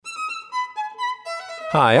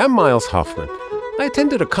Hi, I'm Miles Hoffman. I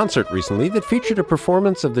attended a concert recently that featured a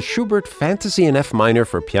performance of the Schubert Fantasy in F minor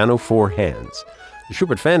for piano 4 hands. The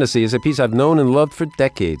Schubert Fantasy is a piece I've known and loved for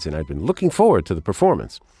decades, and I'd been looking forward to the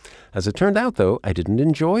performance. As it turned out, though, I didn't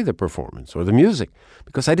enjoy the performance or the music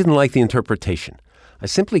because I didn't like the interpretation. I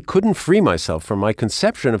simply couldn't free myself from my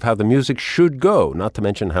conception of how the music should go, not to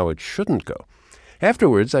mention how it shouldn't go.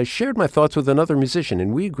 Afterwards, I shared my thoughts with another musician,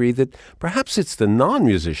 and we agreed that perhaps it's the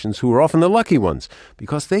non-musicians who are often the lucky ones,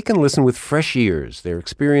 because they can listen with fresh ears, their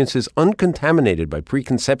experiences uncontaminated by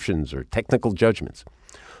preconceptions or technical judgments.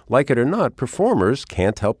 Like it or not, performers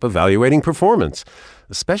can't help evaluating performance,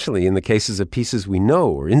 especially in the cases of pieces we know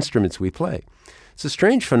or instruments we play. It's a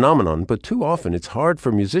strange phenomenon, but too often it's hard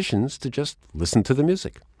for musicians to just listen to the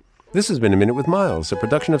music. This has been A Minute with Miles, a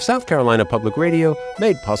production of South Carolina Public Radio,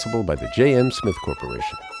 made possible by the J.M. Smith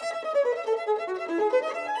Corporation.